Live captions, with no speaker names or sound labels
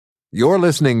You're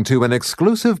listening to an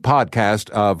exclusive podcast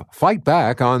of Fight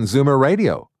Back on Zoomer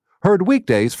Radio. Heard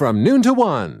weekdays from noon to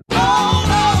 1. Oh,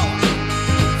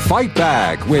 no! Fight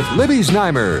Back with Libby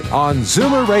Znaimer on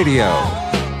Zoomer Radio.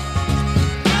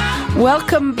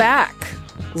 Welcome back.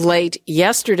 Late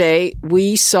yesterday,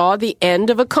 we saw the end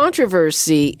of a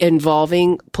controversy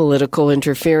involving political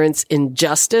interference in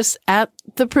justice at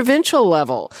the provincial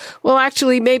level. Well,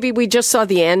 actually, maybe we just saw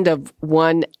the end of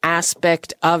one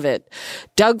aspect of it.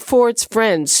 Doug Ford's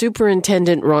friend,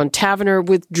 Superintendent Ron Taverner,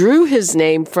 withdrew his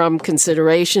name from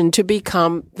consideration to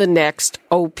become the next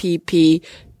OPP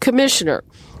commissioner.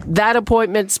 That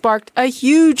appointment sparked a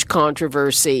huge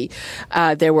controversy.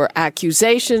 There were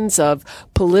accusations of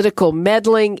political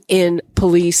meddling in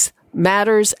police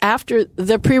matters after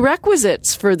the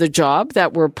prerequisites for the job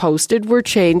that were posted were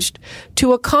changed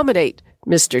to accommodate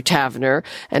Mr. Taverner.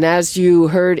 And as you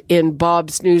heard in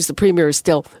Bob's News, the Premier is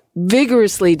still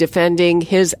vigorously defending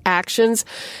his actions.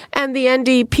 And the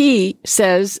NDP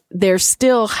says there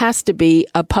still has to be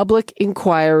a public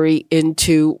inquiry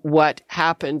into what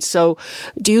happened. So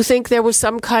do you think there was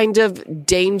some kind of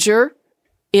danger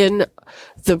in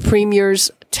the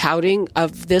Premier's touting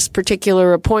of this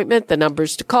particular appointment? The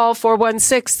numbers to call,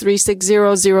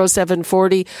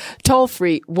 416-360-0740, toll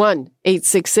free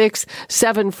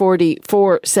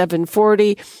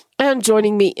 1-866-740-4740. And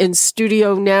joining me in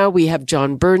studio now, we have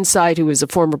John Burnside, who is a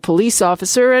former police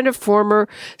officer and a former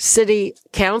city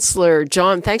councillor.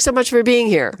 John, thanks so much for being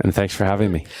here. And thanks for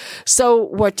having me. So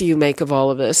what do you make of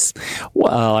all of this?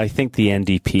 Well, I think the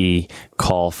NDP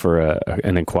call for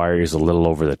an inquiry is a little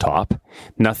over the top.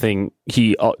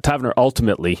 Taverner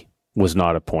ultimately was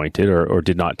not appointed or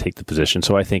did not take the position.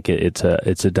 So I think it's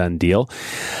a done deal.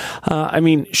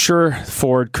 Sure,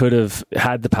 Ford could have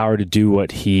had the power to do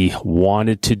what he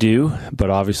wanted to do, but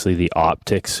obviously the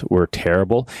optics were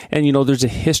terrible. And, there's a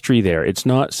history there. It's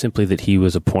not simply that he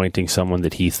was appointing someone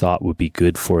that he thought would be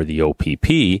good for the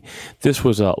OPP. This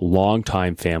was a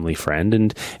longtime family friend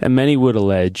and many would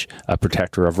allege a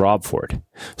protector of Rob Ford.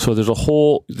 So there's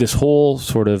this whole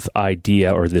sort of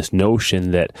idea or this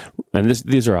notion that, and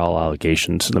these are all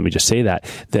allegations, let me just say that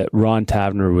Ron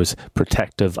Taverner was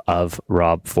protective of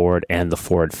Rob Ford and the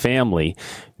Ford family,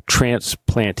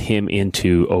 transplant him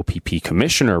into OPP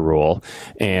commissioner role,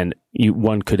 and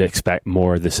one could expect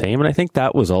more of the same. And I think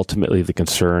that was ultimately the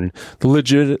concern, the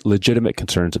legitimate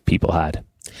concerns that people had.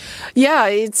 Yeah,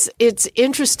 it's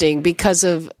interesting because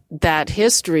of that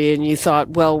history, and you thought,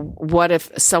 well, what if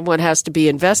someone has to be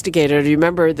investigated? You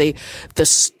remember the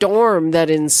storm that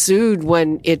ensued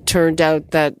when it turned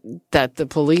out that the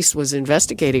police was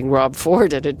investigating Rob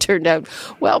Ford, and it turned out,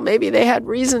 well, maybe they had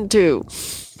reason to.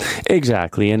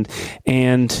 Exactly. And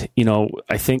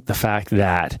I think the fact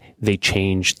that they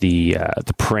changed the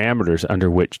parameters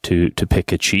under which to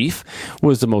pick a chief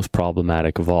was the most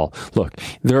problematic of all. Look,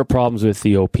 there are problems with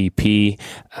the OPP,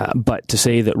 but to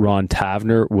say that Ron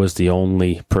Taverner was the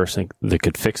only person that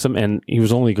could fix them, and he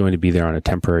was only going to be there on a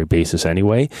temporary basis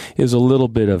anyway, is a little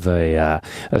bit of a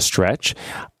stretch.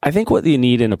 I think what you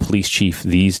need in a police chief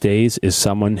these days is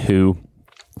someone who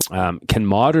can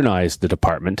modernize the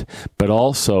department, but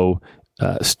also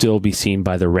still be seen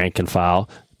by the rank and file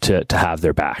to have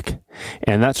their back.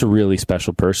 And that's a really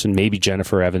special person. Maybe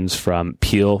Jennifer Evans from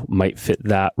Peel might fit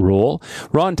that role.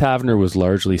 Ron Taverner was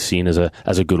largely seen as a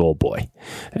good old boy.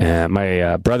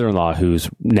 My brother-in-law, who's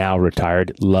now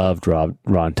retired, loved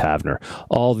Ron Taverner.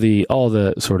 All the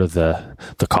sort of the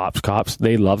cops,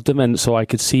 they loved him. And so I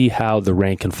could see how the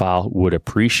rank and file would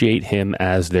appreciate him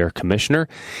as their commissioner.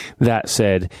 That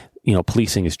said,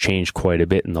 policing has changed quite a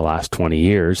bit in the last 20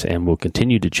 years and will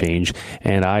continue to change.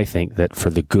 And I think that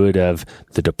for the good of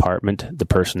the department, the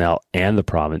personnel, and the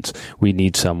province, we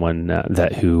need someone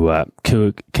who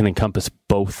can encompass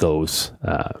both those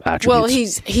attributes. Well,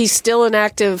 he's still in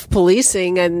active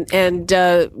policing, and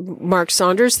Mark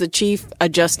Saunders, the chief,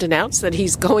 just announced that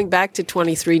he's going back to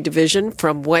 23 Division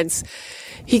from whence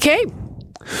he came.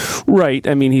 Right.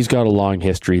 I mean, he's got a long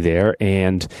history there,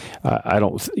 and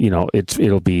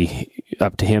it'll be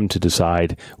up to him to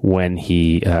decide when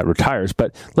he retires.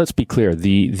 But let's be clear: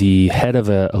 the head of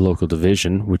a local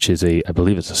division, which is I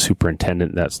believe it's a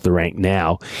superintendent, that's the rank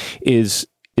now, is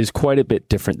quite a bit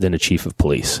different than a chief of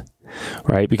police.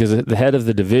 Right, because the head of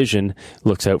the division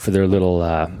looks out for their little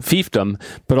fiefdom,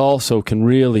 but also can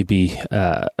really be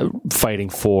fighting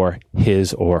for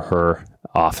his or her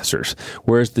officers.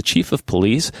 Whereas the chief of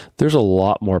police, there's a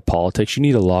lot more politics. You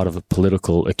need a lot of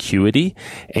political acuity.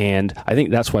 And I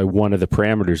think that's why one of the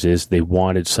parameters is they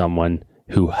wanted someone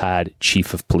who had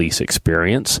chief of police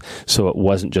experience, so it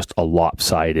wasn't just a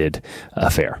lopsided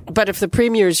affair. But if the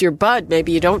premier's your bud,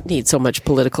 maybe you don't need so much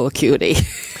political acuity.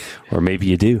 Or maybe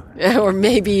you do. Or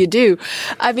maybe you do.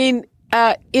 I mean,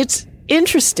 it's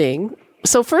interesting.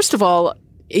 So first of all,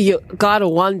 you got to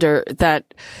wonder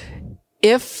that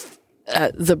if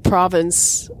the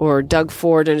province or Doug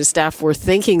Ford and his staff were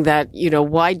thinking that,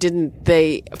 why didn't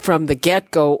they from the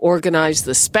get-go organize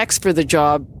the specs for the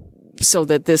job so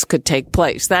that this could take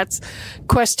place? That's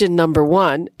question number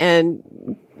one. And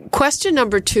question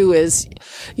number two is,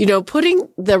 putting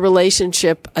the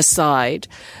relationship aside,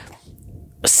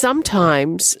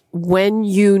 sometimes when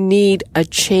you need a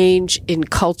change in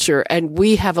culture, and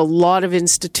we have a lot of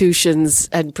institutions,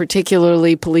 and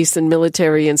particularly police and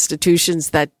military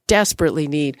institutions, that desperately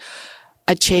need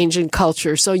a change in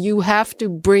culture. So you have to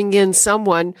bring in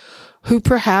someone who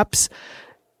perhaps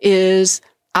is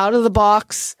out of the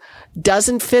box,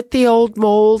 doesn't fit the old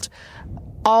mold,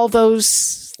 all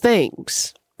those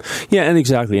things. Yeah, and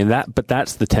exactly. But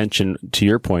that's the tension, to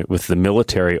your point, with the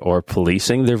military or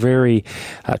policing. They're very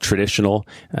traditional.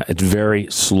 It's very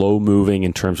slow moving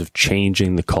in terms of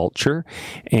changing the culture.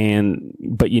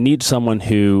 But you need someone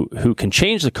who can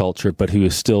change the culture, but who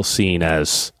is still seen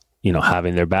as,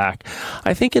 having their back.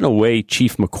 I think in a way,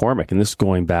 Chief McCormick, and this is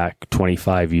going back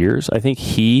 25 years, I think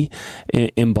he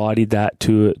embodied that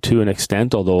to an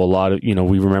extent, although a lot of,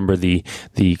 we remember the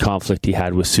conflict he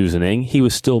had with Susan Ng. He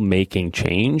was still making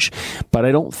change, but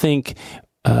I don't think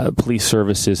police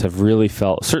services have really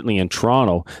felt, certainly in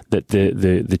Toronto, that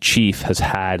the chief has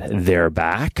had their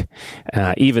back.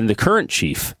 Even the current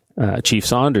chief, Chief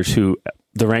Saunders, who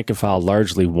the rank and file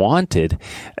largely wanted,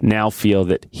 now feel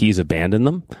that he's abandoned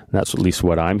them. That's at least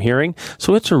what I'm hearing.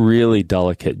 So it's a really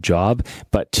delicate job.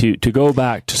 But to go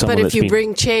back to someone, but if you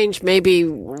bring change, maybe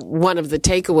one of the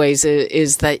takeaways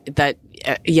is that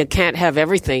you can't have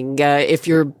everything. If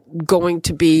you're going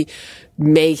to be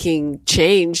making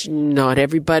change, not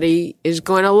everybody is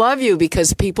going to love you,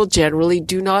 because people generally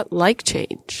do not like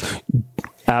change.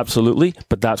 Absolutely,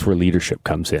 but that's where leadership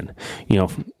comes in.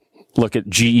 Look at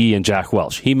GE and Jack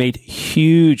Welch. He made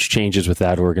huge changes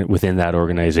within that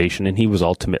organization, and he was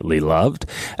ultimately loved.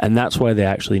 And that's why they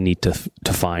actually need to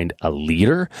find a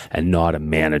leader and not a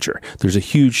manager. There's a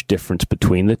huge difference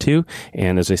between the two.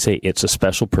 And as I say, it's a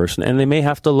special person, and they may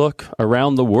have to look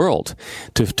around the world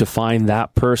to find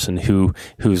that person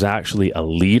who's actually a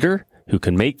leader, who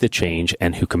can make the change,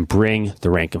 and who can bring the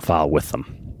rank and file with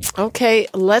them. Okay,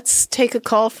 let's take a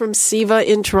call from Siva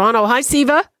in Toronto. Hi,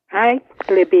 Siva. Hi,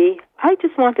 Libby. I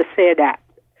just want to say that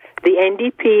the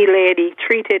NDP lady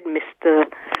treated Mr.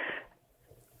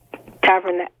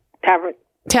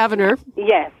 Taverner.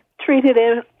 Yes, treated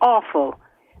him awful.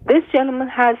 This gentleman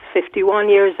has 51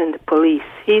 years in the police.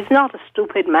 He's not a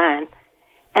stupid man.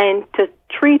 And to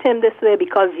treat him this way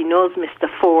because he knows Mr.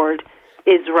 Ford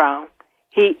is wrong.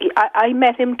 I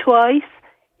met him twice.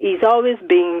 He's always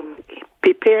been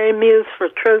preparing meals for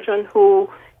children who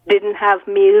didn't have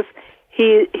meals. He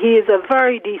is a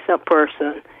very decent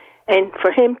person, and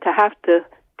for him to have to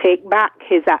take back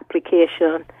his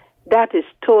application, that is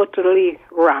totally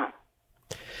wrong.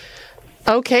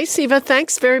 Okay, Siva,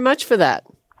 thanks very much for that.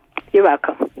 You're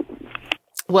welcome.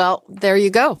 Well, there you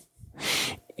go.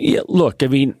 Yeah, look, I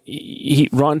mean,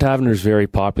 Ron Taverner is very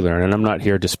popular, and I'm not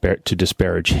here to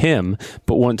disparage him,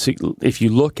 but if you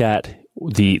look at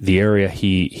the area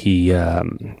he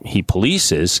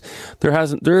polices,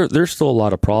 there's still a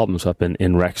lot of problems up in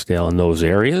Rexdale and those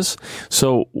areas.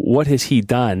 So what has he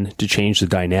done to change the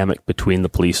dynamic between the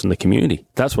police and the community?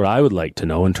 That's what I would like to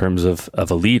know in terms of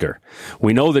a leader.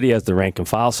 We know that he has the rank and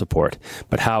file support,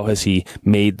 but how has he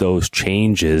made those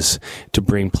changes to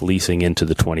bring policing into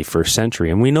the 21st century?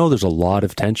 And we know there's a lot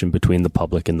of tension between the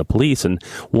public and the police. And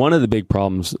one of the big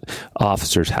problems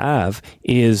officers have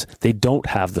is they don't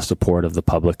have the support of the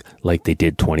public like they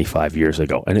did 25 years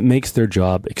ago. And it makes their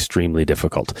job extremely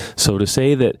difficult. So to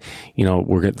say that,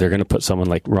 they're going to put someone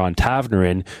like Ron Taverner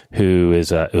in who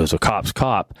is a cop's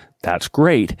cop, that's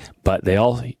great, but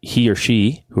he or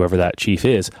she, whoever that chief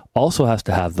is, also has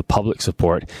to have the public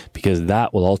support, because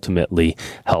that will ultimately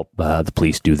help the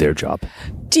police do their job.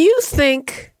 Do you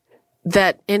think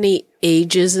that any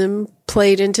ageism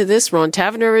played into this? Ron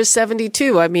Taverner is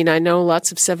 72. I mean, I know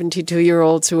lots of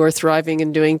 72-year-olds who are thriving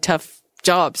and doing tough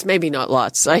jobs. Maybe not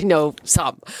lots. I know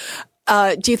some.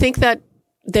 Do you think that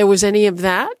there was any of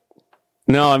that?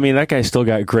 No, I mean, that guy's still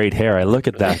got great hair. I look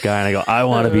at that guy and I go, I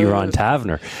want to be Ron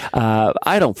Taverner.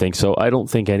 I don't think so. I don't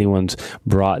think anyone's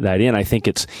brought that in. I think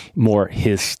it's more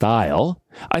his style,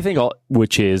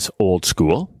 which is old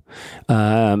school.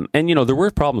 And, there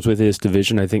were problems with his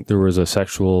division. I think there was a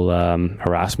sexual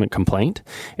harassment complaint,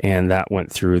 and that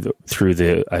went through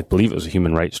the I believe it was a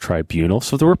human rights tribunal.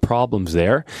 So there were problems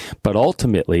there. But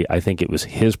ultimately, I think it was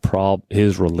his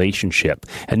relationship,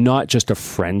 and not just a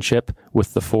friendship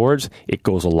with the Fords. It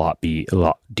goes a lot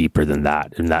deeper than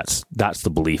that. And that's the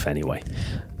belief anyway.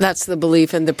 That's the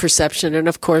belief and the perception. And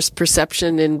of course,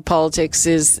 perception in politics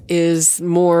is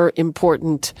more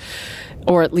important,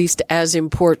 or at least as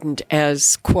important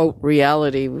as, quote,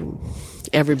 reality.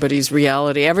 Everybody's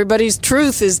reality, everybody's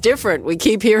truth is different. We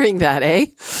keep hearing that, eh?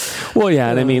 Well, yeah.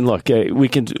 And I mean, look, we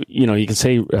can, you can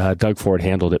say Doug Ford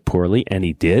handled it poorly, and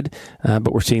he did,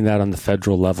 but we're seeing that on the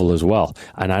federal level as well.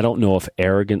 And I don't know if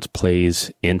arrogance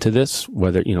plays into this,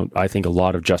 whether, I think a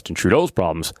lot of Justin Trudeau's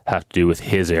problems have to do with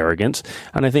his arrogance.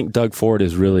 And I think Doug Ford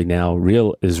is really now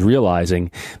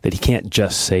realizing that he can't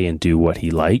just say and do what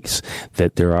he likes,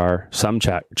 that there are some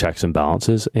checks and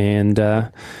balances, and,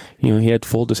 he had to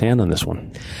fold his hand on this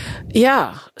one.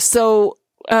 Yeah. So,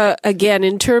 again,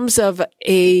 in terms of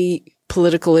a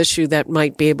political issue that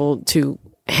might be able to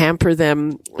hamper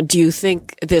them, do you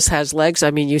think this has legs?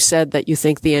 I mean, you said that you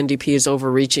think the NDP is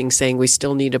overreaching, saying we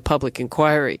still need a public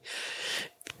inquiry.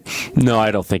 No,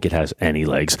 I don't think it has any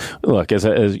legs. Look, as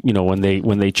when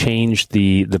they changed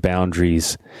the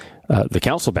boundaries, the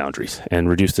council boundaries, and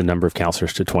reduced the number of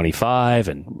councillors to 25,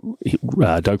 and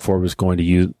Doug Ford was going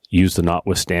to use the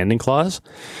notwithstanding clause.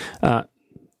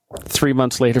 3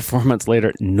 months later, 4 months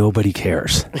later, nobody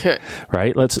cares,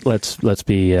 right? Let's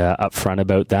be upfront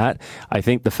about that. I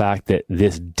think the fact that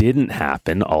this didn't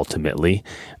happen ultimately,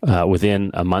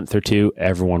 within a month or two,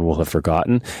 everyone will have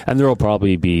forgotten, and there will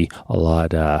probably be a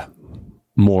lot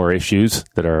more issues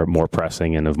that are more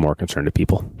pressing and of more concern to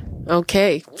people.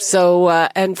 Okay. So,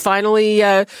 and finally,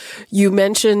 you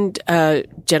mentioned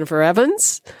Jennifer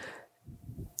Evans.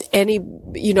 And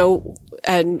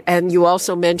you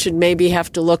also mentioned maybe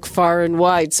have to look far and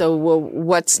wide. So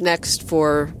what's next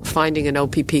for finding an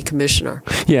OPP commissioner?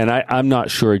 Yeah, and I'm not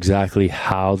sure exactly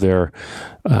how they're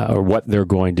or what they're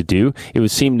going to do. It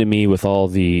would seem to me, with all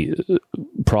the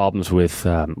problems with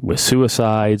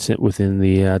suicides within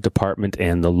the department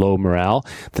and the low morale,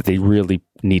 that they really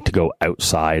need to go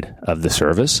outside of the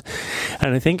service.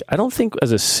 And I don't think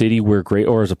as a city we're great,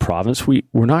 or as a province, we're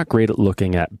not great at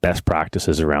looking at best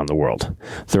practices around the world.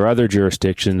 There are other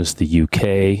jurisdictions, the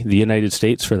UK, the United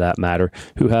States for that matter,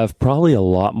 who have probably a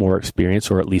lot more experience,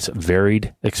 or at least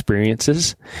varied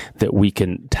experiences, that we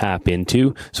can tap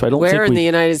into. So I don't think in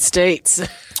the United States?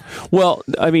 Well,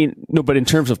 I mean, no, but in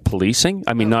terms of policing,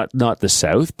 I mean, not the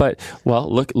South, but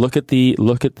look at the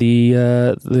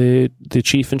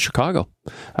chief in Chicago.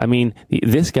 I mean,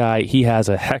 this guy, he has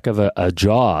a heck of a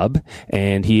job,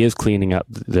 and he is cleaning up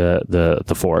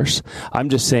the force. I'm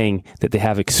just saying that they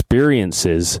have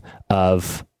experiences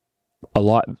of a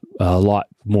lot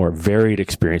more varied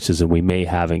experiences than we may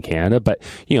have in Canada. But,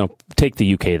 take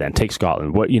the UK then, take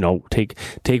Scotland,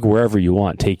 take wherever you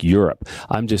want, take Europe.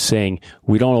 I'm just saying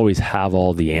we don't always have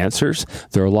all the answers.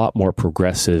 There are a lot more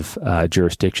progressive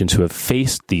jurisdictions who have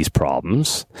faced these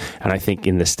problems. And I think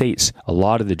in the States, a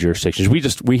lot of the jurisdictions,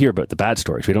 we hear about the bad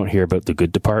stories. We don't hear about the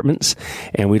good departments,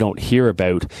 and we don't hear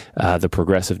about the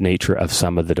progressive nature of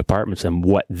some of the departments and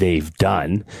what they've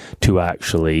done to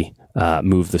actually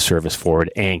move the service forward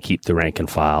and keep the rank and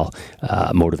file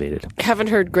motivated. Haven't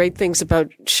heard great things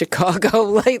about Chicago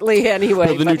lately anyway.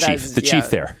 Well, the new chief, chief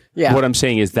there. Yeah. What I'm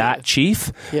saying is that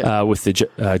chief with the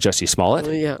Jussie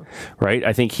Smollett, right?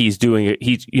 I think he's doing it.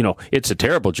 It's a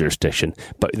terrible jurisdiction,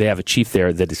 but they have a chief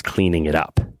there that is cleaning it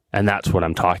up. And that's what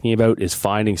I'm talking about, is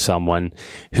finding someone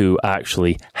who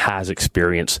actually has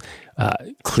experience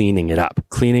cleaning it up,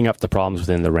 cleaning up the problems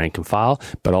within the rank and file,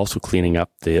 but also cleaning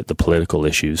up the political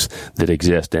issues that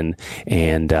exist. And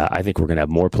I think we're going to have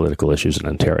more political issues in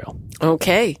Ontario.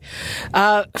 Okay.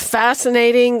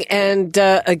 Fascinating. And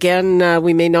again,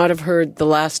 we may not have heard the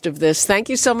last of this. Thank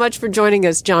you so much for joining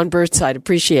us, John Burnside.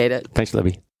 Appreciate it. Thanks,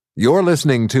 Libby. You're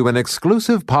listening to an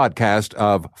exclusive podcast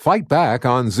of Fight Back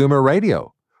on Zoomer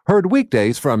Radio. Heard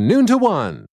weekdays from noon to 1.